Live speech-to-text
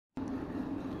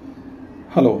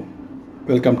Hello,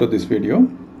 welcome to this video.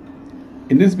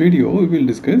 In this video, we will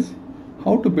discuss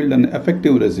how to build an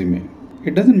effective resume.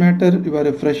 It doesn't matter if you are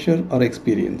a fresher or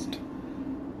experienced.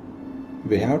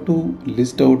 We have to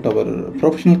list out our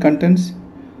professional contents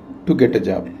to get a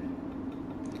job.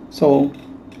 So,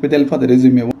 with the help of the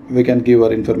resume, we can give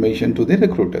our information to the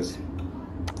recruiters.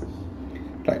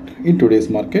 Right. In today's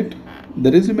market,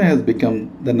 the resume has become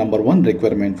the #1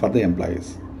 requirement for the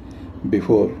employees.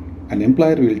 Before an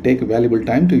employer will take valuable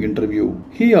time to interview,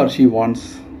 he or she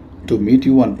wants to meet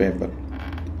you on paper.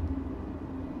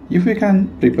 If you can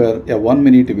prepare a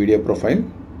 1-minute video profile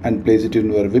and place it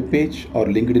in your web page or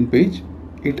LinkedIn page,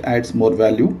 it adds more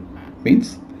value.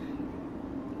 Means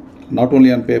not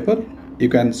only on paper, you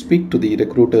can speak to the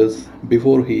recruiters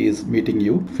before he is meeting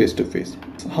you face to face.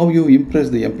 How you impress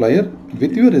the employer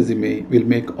with your resume will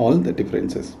make all the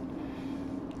differences.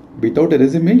 Without a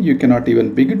resume, you cannot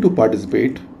even begin to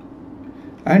participate,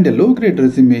 and a low-grade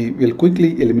resume will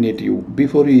quickly eliminate you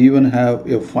before you even have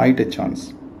a fight a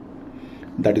chance.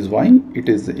 That is why it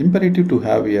is imperative to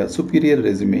have a superior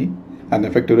resume. An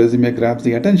effective resume grabs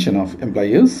the attention of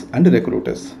employers and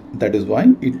recruiters. That is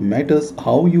why it matters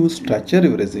how you structure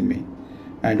your resume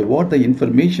and what the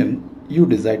information you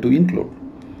desire to include.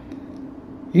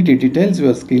 It details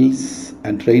your skills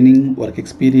and training, work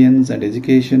experience and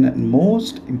education, and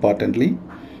most importantly,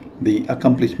 the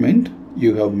accomplishment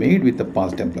you have made with the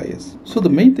past employers. So the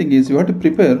main thing is you have to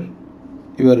prepare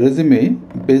your resume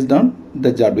based on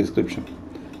the job description.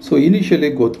 So initially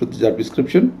go through the job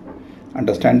description,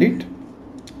 understand it,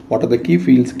 what are the key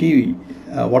fields,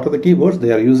 what are the keywords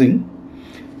they are using.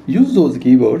 Use those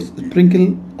keywords,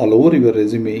 sprinkle all over your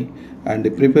resume, and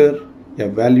prepare a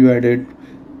value-added,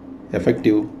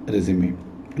 effective resume.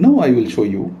 Now I will show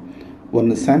you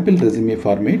one sample resume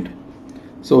format.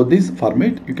 So this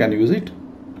format, you can use it.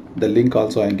 The link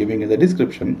also I am giving in the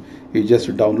description. You just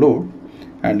download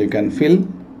and you can fill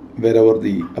wherever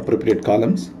the appropriate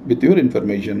columns with your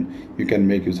information. You can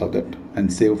make use of that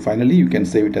and save. Finally, you can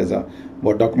save it as a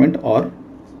Word document or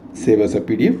save as a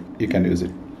PDF. You can use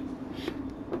it.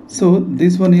 So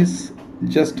this one is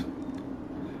just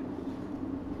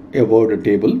a word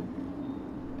table.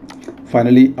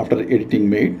 Finally, after editing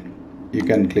made, you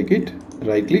can click it,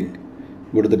 right click,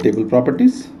 go to the table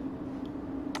properties,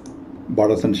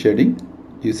 borders and shading,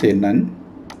 you say none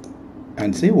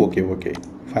and say OK.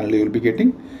 Finally, you will be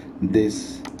getting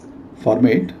this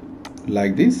format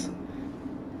like this,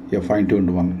 a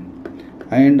fine-tuned one.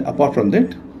 And apart from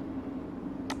that,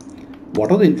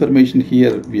 what are the information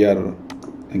here we are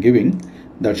giving,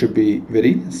 that should be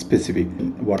very specific.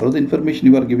 What are the information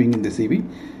you are giving in the CV?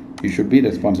 You should be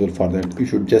responsible for that. You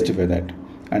should justify that,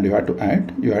 and you have to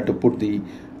add. You have to put the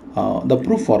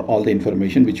proof for all the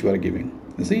information which you are giving.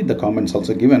 You see the comments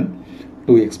also given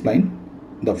to explain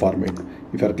the format.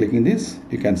 If you are clicking this,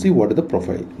 you can see what is the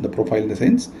profile. The profile in the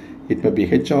sense, it may be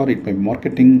HR, it may be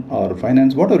marketing or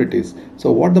finance, whatever it is.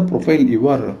 So what the profile you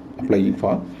are applying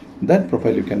for, that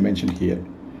profile you can mention here.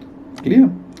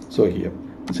 Clear? So here.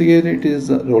 So here it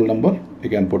is roll number. You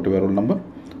can put your roll number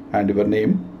and your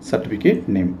name, certificate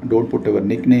name. Don't put your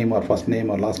nickname or first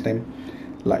name or last name,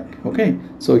 like. Okay.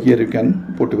 So here you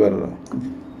can put your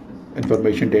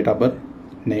information, date of birth,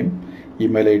 name,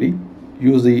 email ID.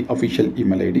 Use the official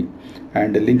email ID,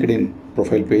 and the LinkedIn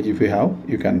profile page if you have,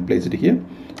 you can place it here,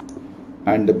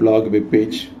 and the blog web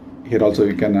page here also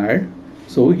you can add.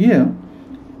 So here,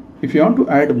 if you want to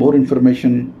add more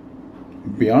information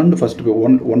beyond first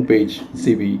one page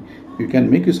CV, you can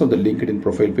make use of the LinkedIn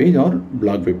profile page or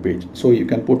blog web page. So you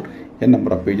can put a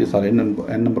number of pages or a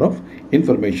number of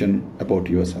information about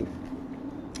yourself,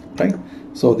 right?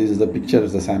 So this is the picture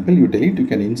as a sample. You delete, you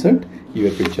can insert your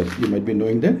picture. You might be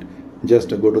knowing that. Just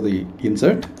go to the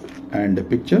insert and the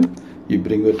picture. You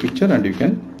bring your picture and you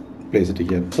can place it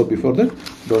here. So before that,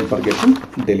 don't forget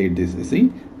to delete this. You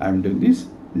see, I'm doing this.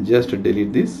 Just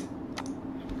delete this.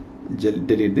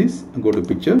 Delete this. Go to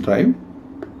picture drive.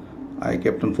 I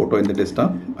kept on photo in the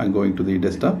desktop. I'm going to the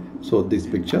desktop. So this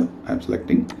picture I'm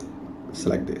selecting.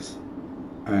 Select this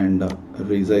and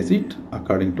resize it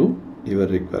according to your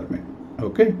requirement.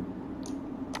 Okay.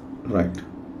 Right.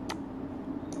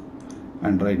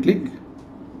 And right click,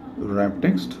 wrap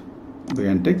text,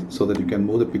 behind text, so that you can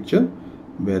move the picture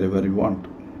wherever you want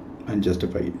and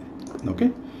justify it.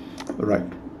 Okay. Right.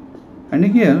 And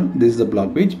here, this is the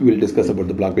blog page. We will discuss about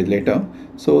the blog page later.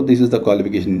 So this is the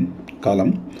qualification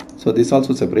column. So this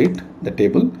also separate the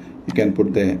table. You can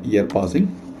put the year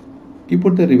passing. You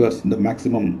put the reverse, the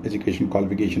maximum education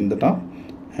qualification in the top,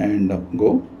 and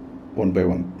go one by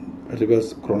one.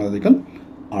 Reverse chronological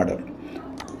order.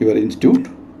 Your institute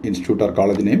or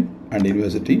college name, and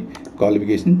university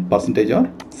qualification, percentage or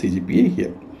CGPA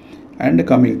here. And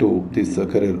coming to this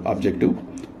career objective,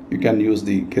 you can use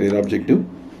the career objective.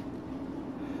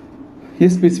 Here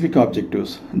specific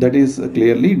objectives that is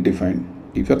clearly defined.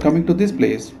 If you are coming to this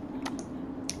place,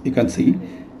 you can see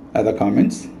other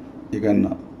comments, you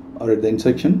can read the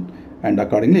instruction, and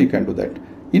accordingly you can do that.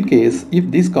 In case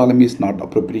if this column is not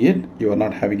appropriate, you are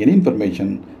not having any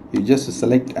information, you just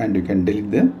select and you can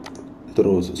delete the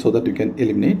rows so that you can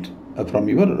eliminate from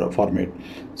your format.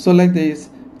 So like this,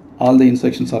 all the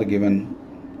instructions are given.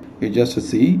 You just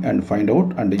see and find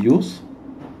out and use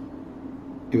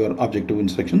your objective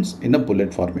instructions in a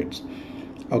bullet formats.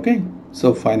 Okay,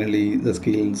 so finally the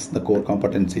skills, the core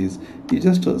competencies, you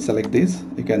just select this.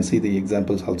 You can see the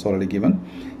examples also already given.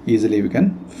 Easily we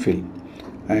can fill.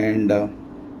 And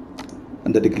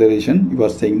the declaration, you are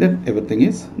saying that everything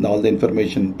is all the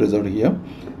information preserved here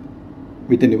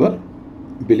within your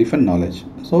belief and knowledge.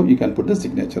 So you can put the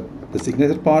signature. The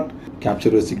signature part, capture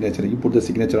your signature. You put the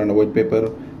signature on a white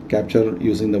paper, capture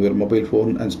using your mobile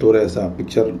phone and store as a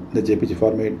picture, the JPG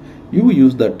format. You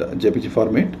use that JPG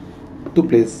format to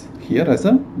place here as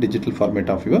a digital format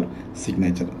of your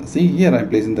signature. See here I am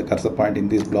placing the cursor point in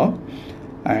this block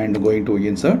and going to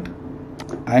insert.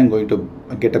 I am going to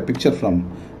get a picture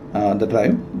from the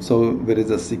drive. So where is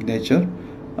the signature?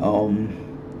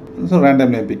 So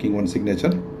randomly I am picking one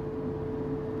signature.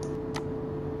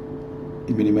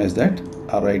 You minimize that,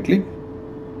 or right click,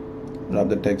 grab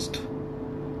the text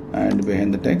and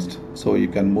behind the text, so you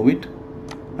can move it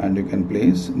and you can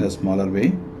place in a smaller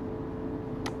way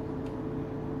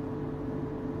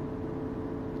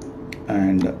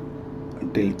and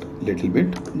tilt little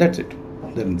bit. That's it,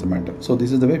 that is the matter. So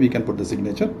this is the way we can put the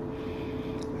signature.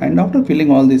 And after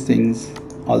filling all these things,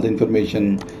 all the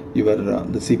information, your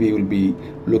the CV will be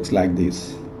looks like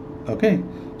this. Okay,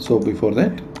 so before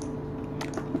that,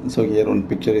 so here one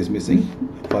picture is missing.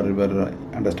 For your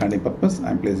understanding purpose, I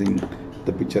am placing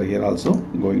the picture here also.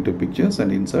 Going to pictures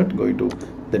and insert, going to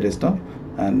the desktop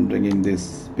and bringing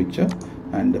this picture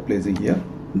and placing here.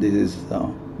 This is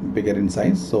bigger in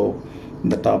size, so in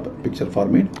the top picture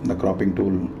format, the cropping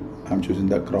tool, I am choosing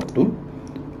the crop tool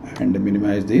and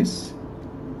minimize this.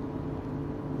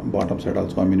 Bottom side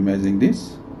also I am minimizing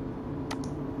this.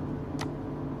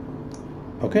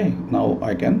 Okay, now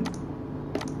I can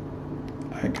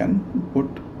put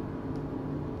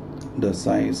the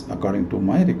size according to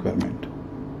my requirement,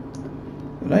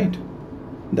 right?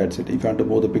 That's it. If you want to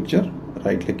move the picture,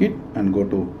 right click it and go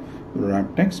to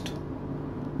wrap text,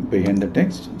 behind the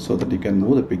text, so that you can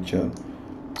move the picture.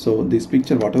 So this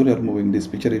picture, whatever you are moving, this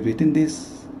picture is within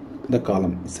this the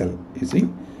column cell. You see,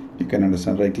 you can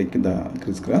understand. Right click in the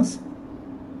crisscross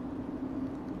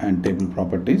and table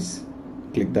properties,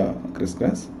 click the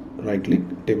crisscross, right click,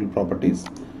 table properties,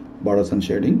 borders and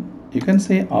shading, you can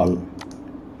say all,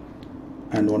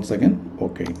 and once again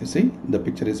okay. You see the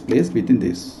picture is placed within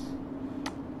this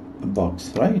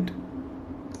box, right,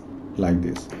 like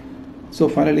this. So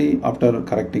finally, after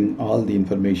correcting all the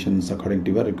informations according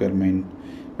to your requirement,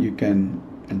 you can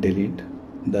delete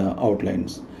the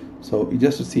outlines. So you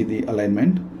just see the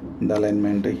alignment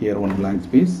here, one blank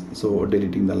space, so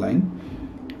deleting the line,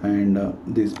 and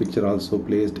this picture also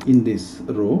placed in this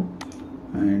row,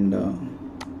 and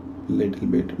little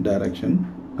bit direction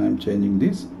I am changing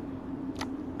this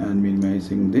and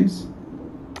minimizing this.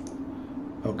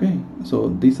 Okay, so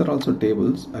these are also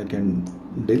tables. I can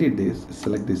delete this,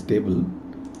 select this table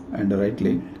and right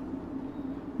click,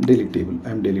 delete table. I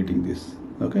am deleting this.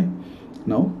 Okay,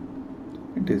 now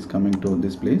it is coming to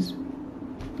this place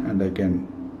and I can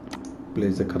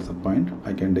place the cursor point.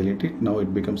 I can delete it. Now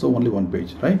it becomes only one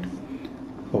page, right?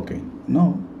 Okay,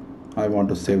 now I want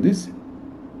to save this.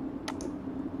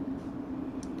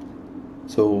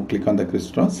 So click on the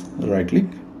crisscross, right click,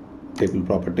 table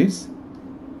properties,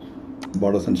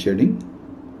 borders and shading,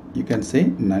 you can say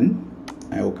none,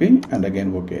 okay, and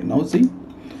again okay. Now see,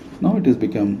 now it has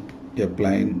become a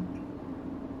plain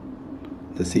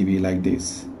the CV like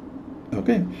this.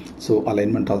 Okay, so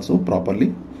alignment also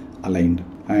properly aligned,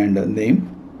 and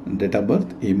name, date of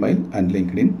birth, email and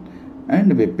LinkedIn,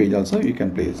 and web page also you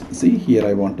can place. See here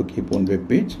I want to keep one web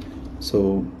page,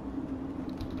 so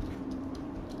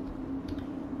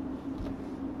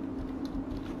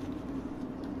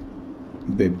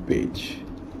web page.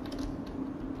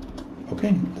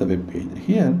 Okay, the web page.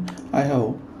 Here I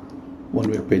have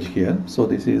one web page here, so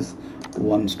this is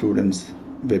one student's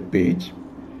web page.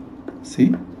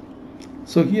 See,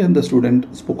 so here the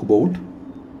student spoke about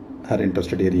her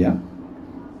interested area.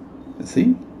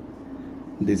 See,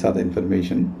 these are the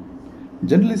information.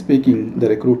 Generally speaking, the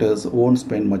recruiters won't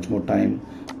spend much more time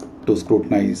to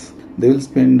scrutinize, they will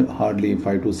spend hardly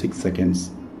 5 to 6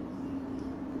 seconds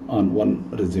on one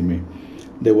resume.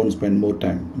 They won't spend more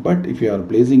time. But if you are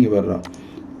placing your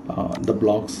the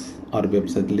blogs or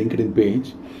website LinkedIn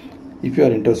page, if you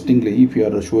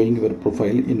are showing your profile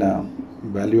in a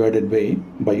value-added way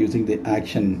by using the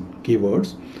action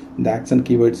keywords. The action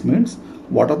keywords means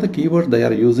what are the keywords they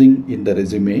are using in the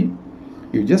resume.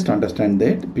 You just understand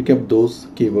that, pick up those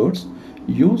keywords,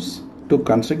 use to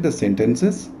construct the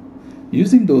sentences.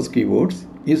 Using those keywords,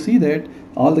 you see that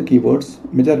all the keywords,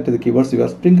 majority of the keywords you are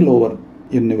sprinkle over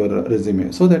in your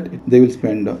resume, so that they will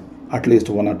spend at least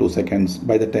 1 or 2 seconds.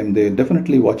 By the time they will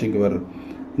definitely noticing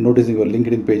your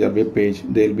LinkedIn page or web page,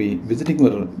 they will be visiting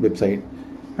your website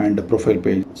and the profile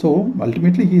page. So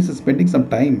ultimately he is spending some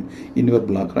time in your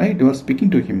blog, right? You are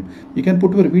speaking to him. You can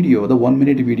put your video, the 1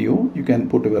 minute video, you can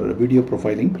put your video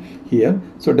profiling here.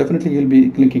 So definitely you'll be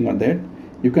clicking on that.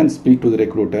 You can speak to the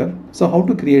recruiter. So how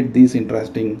to create these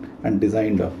interesting and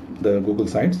designed the Google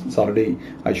sites? It's already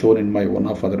I showed in my one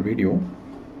of other video.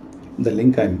 The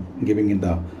link I'm giving in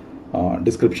the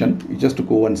description. You just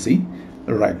go and see.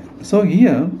 Right. So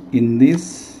here in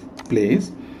this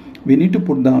place, we need to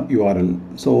put the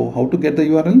URL. So how to get the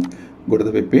URL? Go to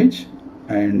the web page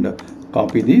and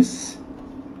copy this,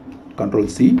 Control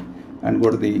C, and go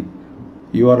to the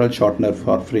URL shortener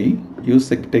for free.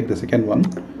 Take the second one.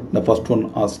 The first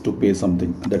one asks to pay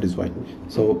something. That is why.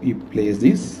 So you place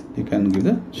this. You can give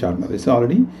the shortener. It's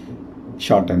already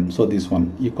shortened. So this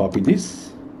one, you copy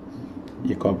this.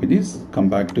 You copy this. Come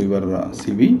back to your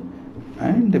CV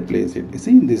and place it. You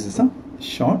see, this is a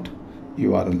short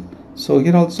URL. So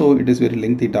here also it is very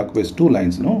lengthy, it occupies 2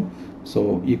 lines, no?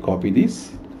 So you copy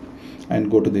this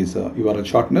and go to this URL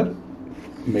shortener,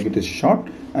 make it short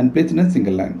and place in a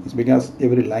single line. It's because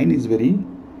every line is very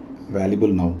valuable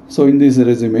now. So in this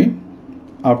resume,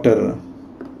 after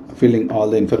filling all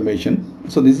the information,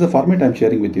 so this is the format I'm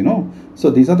sharing with you, no? So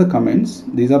these are the comments.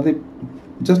 These are the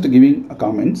just giving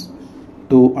comments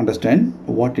to understand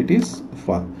what it is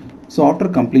for. So after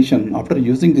completion, after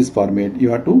using this format, you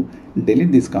have to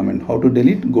delete this comment. How to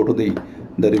delete? Go to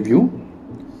the review,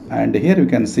 and here you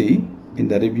can see in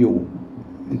the review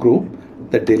group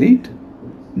the delete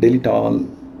all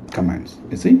comments.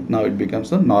 You see, now it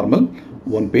becomes a normal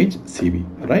 1-page CV,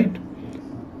 right?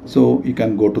 So you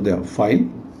can go to the file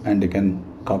and you can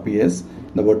copy as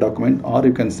the Word document, or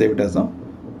you can save it as a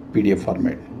PDF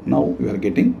format. Now you are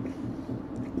getting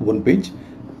 1 page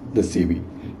the CV.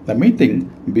 The main thing,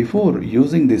 before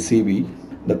using the CV,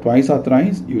 the twice or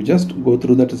thrice, you just go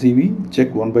through that CV,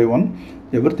 check one by one,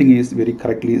 everything is very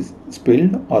correctly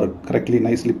spelled or correctly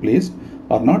nicely placed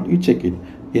or not, you check it.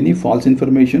 Any false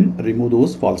information, remove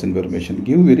those false information.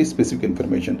 Give very specific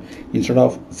information. Instead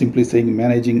of simply saying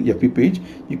managing FB page,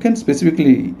 you can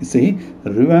specifically say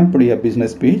revamped a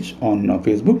business page on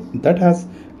Facebook that has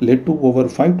led to over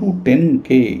 5 to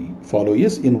 10k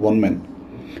followers in 1 month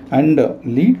and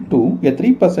lead to a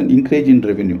 3% increase in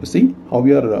revenue. See how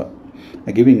we are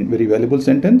giving very valuable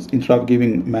sentence. Instead of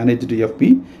giving managed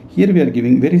FB, here we are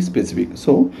giving very specific.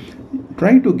 So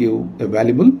try to give a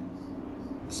valuable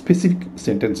specific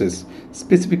sentences,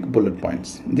 specific bullet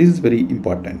points. This is very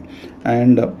important.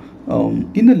 And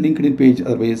in the LinkedIn page,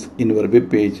 otherwise in your web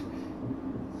page,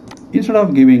 instead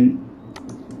of giving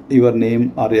your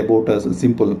name or about us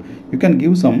simple, you can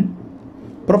give some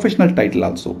professional title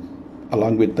also.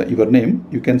 Along with your name,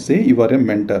 you can say you are a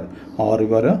mentor, or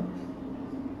you are a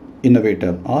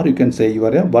innovator, or you can say you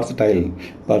are a versatile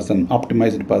person,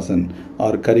 optimized person,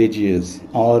 or courageous,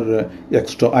 or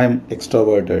I am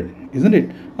extroverted, isn't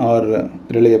it? Or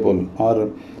reliable,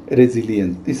 or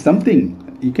resilient. Is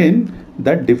something you can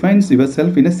that defines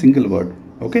yourself in a single word.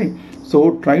 Okay,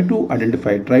 so try to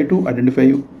identify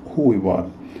who you are.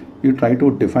 You try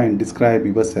to describe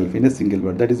yourself in a single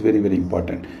word. That is very, very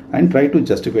important. And try to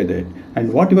justify that.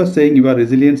 And what you are saying, you are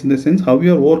resilient in the sense how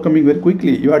you are overcoming very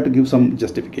quickly. You have to give some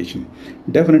justification.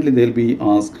 Definitely they'll be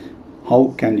asked,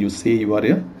 how can you say you are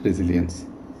a resilience?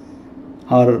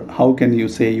 Or how can you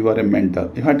say you are a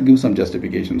mentor? You have to give some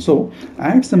justification. So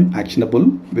add some actionable,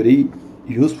 very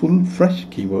useful, fresh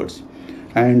keywords.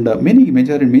 And many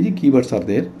keywords are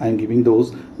there. I am giving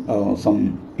those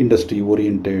some industry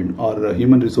oriented or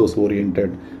human resource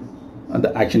oriented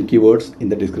the action keywords in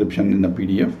the description in the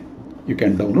PDF. You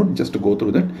can download just to go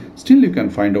through that. Still you can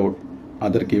find out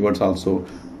other keywords also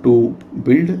to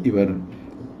build your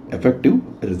effective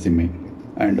resume.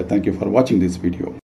 And thank you for watching this video.